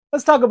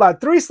Let's talk about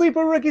 3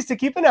 sleeper rookies to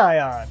keep an eye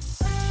on.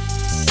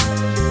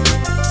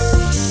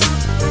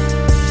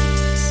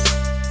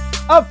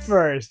 Up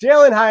first,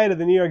 Jalin Hyatt of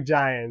the New York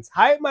Giants.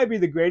 Hyatt might be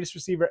the greatest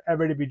receiver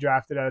ever to be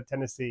drafted out of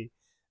Tennessee.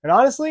 And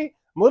honestly,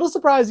 I'm a little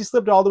surprised he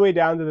slipped all the way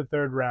down to the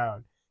 3rd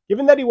round.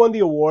 Given that he won the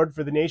award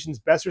for the nation's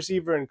best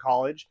receiver in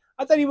college,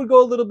 I thought he would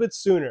go a little bit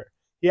sooner.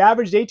 He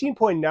averaged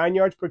 18.9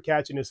 yards per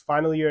catch in his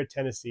final year at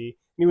Tennessee,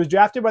 and he was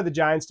drafted by the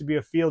Giants to be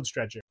a field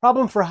stretcher.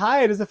 Problem for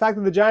Hyatt is the fact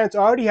that the Giants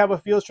already have a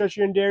field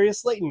stretcher in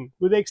Darius Slayton,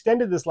 who they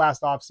extended this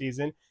last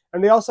offseason,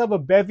 and they also have a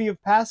bevy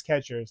of pass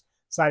catchers,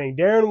 signing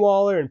Darren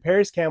Waller and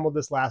Paris Campbell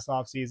this last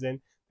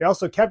offseason. They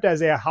also kept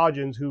Isaiah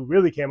Hodgins, who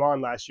really came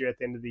on last year at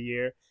the end of the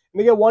year, and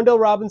they get Wan'Dale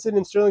Robinson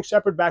and Sterling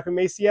Shepard back from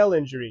ACL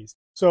injuries.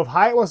 So if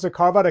Hyatt wants to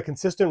carve out a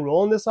consistent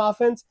role in this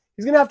offense,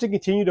 he's going to have to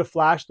continue to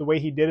flash the way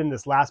he did in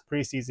this last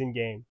preseason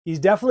game. He's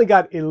definitely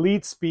got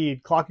elite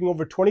speed, clocking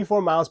over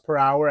 24 miles per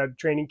hour at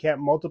training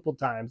camp multiple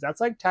times. That's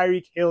like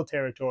Tyreek Hill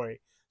territory.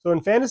 So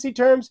in fantasy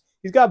terms,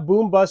 he's got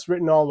boom bust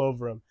written all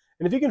over him.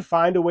 And if he can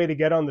find a way to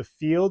get on the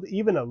field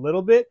even a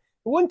little bit,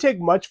 it wouldn't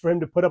take much for him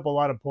to put up a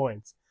lot of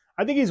points.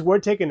 I think he's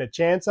worth taking a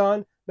chance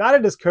on, not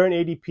at his current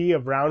ADP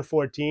of round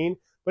 14,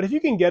 but if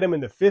you can get him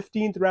in the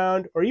 15th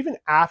round or even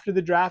after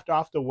the draft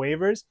off the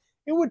waivers,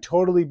 it would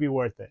totally be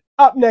worth it.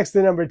 Up next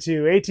to number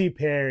 2, A.T.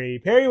 Perry.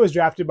 Perry was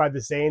drafted by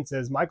the Saints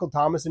as Michael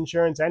Thomas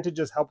insurance and to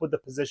just help with the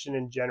position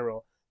in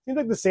general. Seems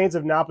like the Saints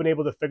have not been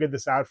able to figure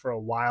this out for a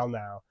while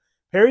now.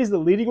 Perry's the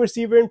leading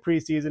receiver in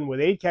preseason with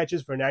 8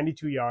 catches for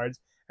 92 yards,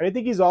 and I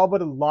think he's all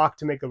but a lock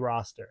to make a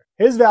roster.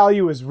 His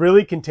value is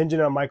really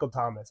contingent on Michael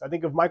Thomas. I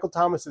think if Michael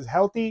Thomas is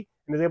healthy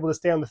and is able to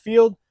stay on the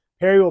field,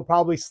 Perry will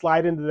probably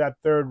slide into that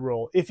 3rd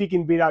role if he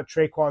can beat out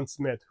Tre'Quan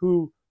Smith,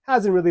 who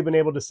hasn't really been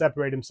able to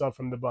separate himself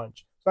from the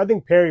bunch. So I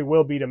think Perry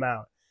will beat him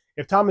out.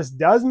 If Thomas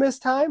does miss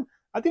time,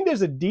 I think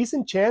there's a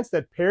decent chance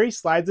that Perry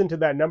slides into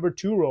that number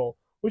 2 role,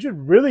 which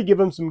would really give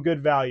him some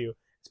good value,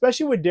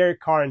 especially with Derek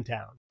Carr in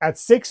town. At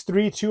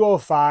 6'3",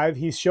 205,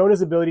 he's shown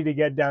his ability to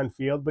get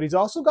downfield, but he's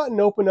also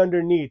gotten open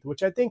underneath,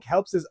 which I think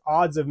helps his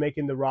odds of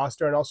making the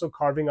roster and also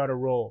carving out a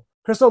role.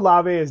 Chris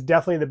Olave is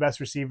definitely the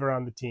best receiver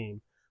on the team.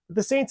 But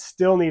the Saints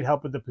still need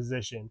help with the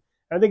position.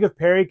 And I think if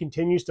Perry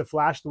continues to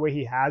flash the way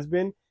he has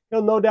been,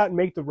 he'll no doubt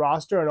make the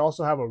roster and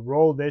also have a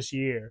role this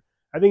year.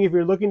 I think if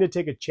you're looking to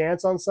take a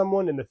chance on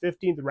someone in the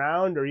 15th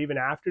round or even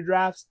after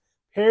drafts,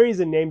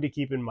 Perry's a name to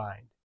keep in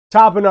mind.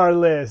 Topping our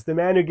list, the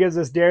man who gives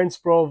us Darren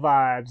Sproles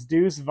vibes,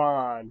 Deuce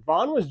Vaughn.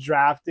 Vaughn was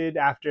drafted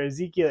after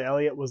Ezekiel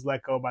Elliott was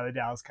let go by the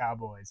Dallas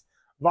Cowboys.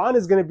 Vaughn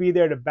is going to be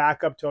there to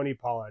back up Tony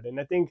Pollard,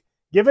 and I think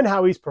given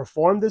how he's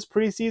performed this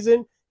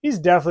preseason, he's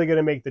definitely going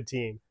to make the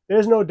team.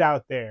 There's no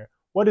doubt there.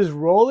 What his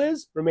role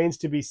is remains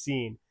to be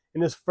seen.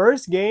 In his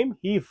first game,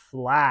 he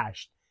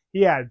flashed.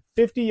 He had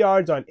 50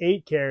 yards on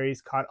 8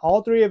 carries, caught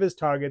all 3 of his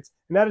targets,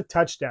 and had a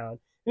touchdown.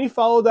 And he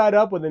followed that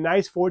up with a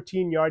nice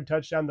 14-yard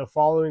touchdown the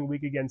following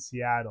week against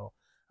Seattle.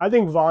 I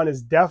think Vaughn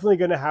is definitely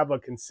going to have a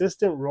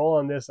consistent role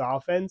on this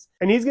offense,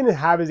 and he's going to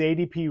have his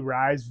ADP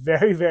rise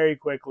very, very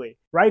quickly.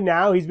 Right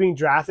now, he's being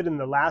drafted in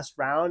the last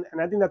round, and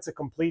I think that's a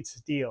complete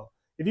steal.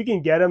 If you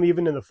can get him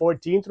even in the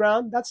 14th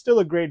round, that's still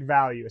a great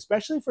value,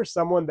 especially for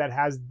someone that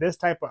has this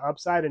type of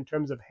upside in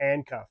terms of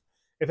handcuff.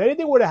 If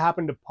anything were to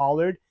happen to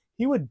Pollard,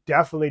 he would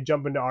definitely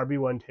jump into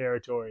RB1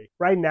 territory.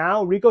 Right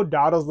now, Rico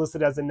Dowdle's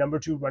listed as the number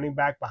 2 running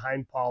back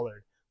behind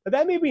Pollard, but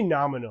that may be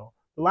nominal.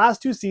 The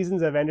last 2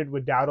 seasons have ended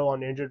with Dowdle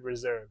on injured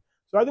reserve,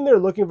 so I think they're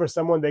looking for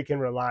someone they can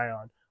rely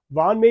on.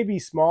 Vaughn may be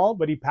small,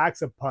 but he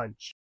packs a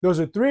punch.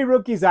 Those are 3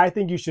 rookies I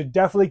think you should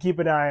definitely keep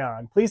an eye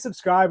on. Please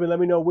subscribe and let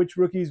me know which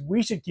rookies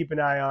we should keep an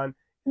eye on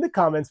in the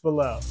comments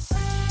below.